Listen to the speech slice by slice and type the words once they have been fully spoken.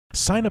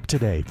Sign up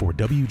today for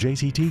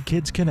WJCT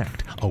Kids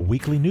Connect, a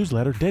weekly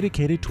newsletter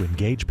dedicated to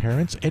engage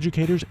parents,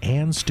 educators,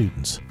 and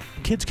students.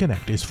 Kids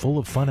Connect is full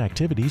of fun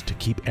activities to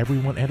keep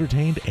everyone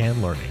entertained and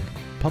learning.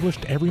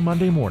 Published every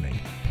Monday morning,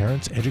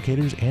 parents,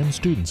 educators, and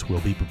students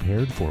will be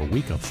prepared for a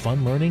week of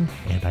fun learning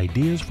and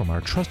ideas from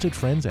our trusted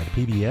friends at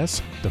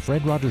PBS, the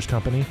Fred Rogers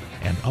Company,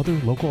 and other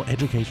local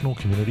educational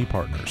community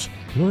partners.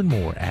 Learn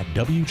more at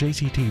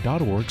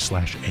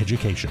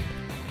wjct.org/education.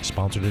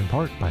 Sponsored in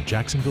part by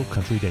Jacksonville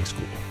Country Day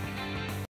School.